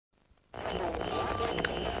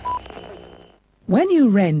When you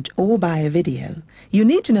rent or buy a video, you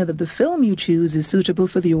need to know that the film you choose is suitable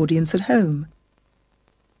for the audience at home.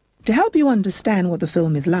 To help you understand what the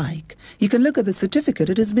film is like, you can look at the certificate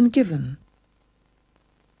it has been given.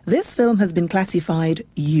 This film has been classified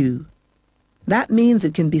U. That means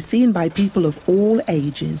it can be seen by people of all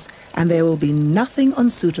ages, and there will be nothing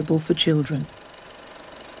unsuitable for children.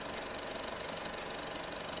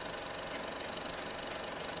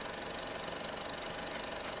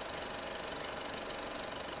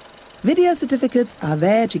 Video certificates are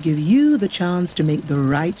there to give you the chance to make the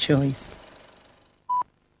right choice.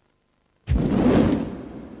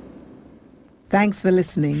 Thanks for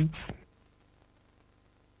listening.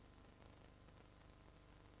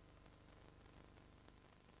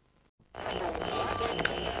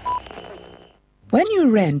 When you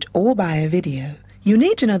rent or buy a video, you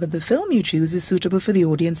need to know that the film you choose is suitable for the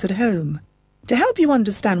audience at home. To help you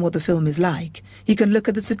understand what the film is like, you can look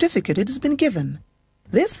at the certificate it has been given.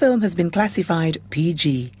 This film has been classified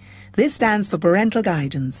PG. This stands for parental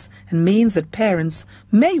guidance and means that parents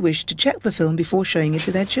may wish to check the film before showing it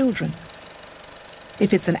to their children.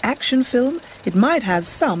 If it's an action film, it might have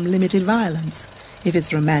some limited violence. If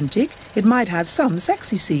it's romantic, it might have some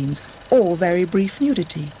sexy scenes or very brief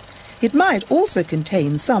nudity. It might also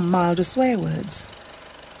contain some milder swear words.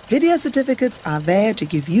 Video certificates are there to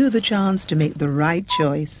give you the chance to make the right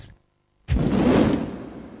choice.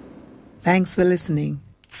 Thanks for listening.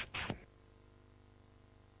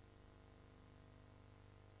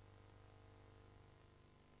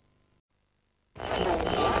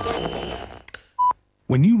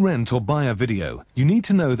 When you rent or buy a video, you need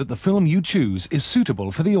to know that the film you choose is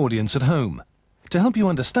suitable for the audience at home. To help you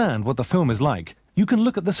understand what the film is like, you can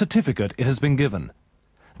look at the certificate it has been given.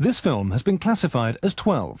 This film has been classified as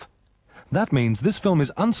 12. That means this film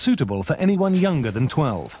is unsuitable for anyone younger than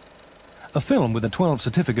 12. A film with a 12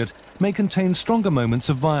 certificate may contain stronger moments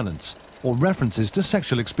of violence or references to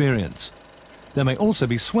sexual experience. There may also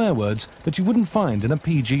be swear words that you wouldn't find in a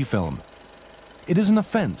PG film. It is an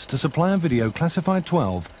offence to supply a video classified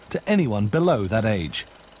 12 to anyone below that age.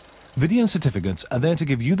 Video certificates are there to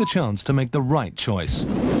give you the chance to make the right choice.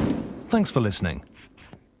 Thanks for listening.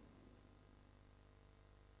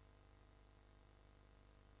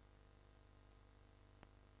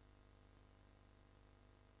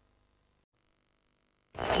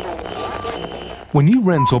 When you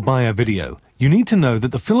rent or buy a video, you need to know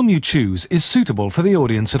that the film you choose is suitable for the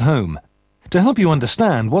audience at home. To help you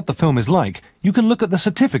understand what the film is like, you can look at the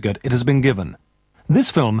certificate it has been given.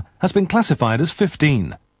 This film has been classified as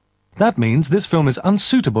 15. That means this film is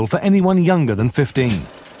unsuitable for anyone younger than 15.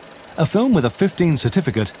 A film with a 15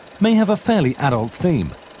 certificate may have a fairly adult theme,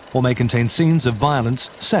 or may contain scenes of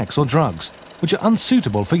violence, sex or drugs, which are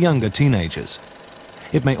unsuitable for younger teenagers.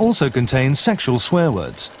 It may also contain sexual swear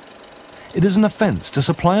words. It is an offence to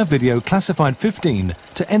supply a video classified 15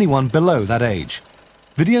 to anyone below that age.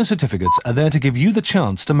 Video certificates are there to give you the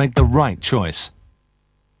chance to make the right choice.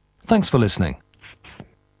 Thanks for listening.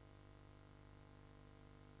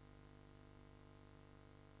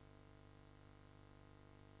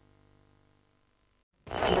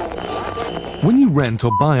 When you rent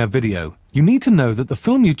or buy a video, you need to know that the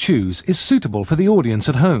film you choose is suitable for the audience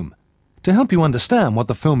at home. To help you understand what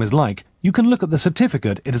the film is like, you can look at the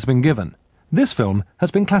certificate it has been given. This film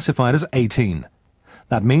has been classified as 18.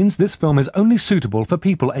 That means this film is only suitable for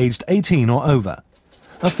people aged 18 or over.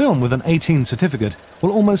 A film with an 18 certificate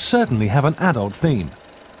will almost certainly have an adult theme,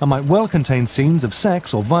 and might well contain scenes of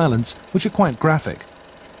sex or violence which are quite graphic.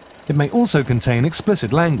 It may also contain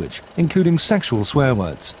explicit language, including sexual swear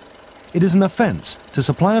words. It is an offence to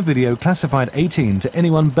supply a video classified 18 to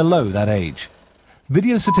anyone below that age.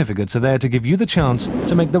 Video certificates are there to give you the chance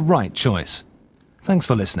to make the right choice. Thanks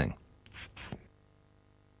for listening.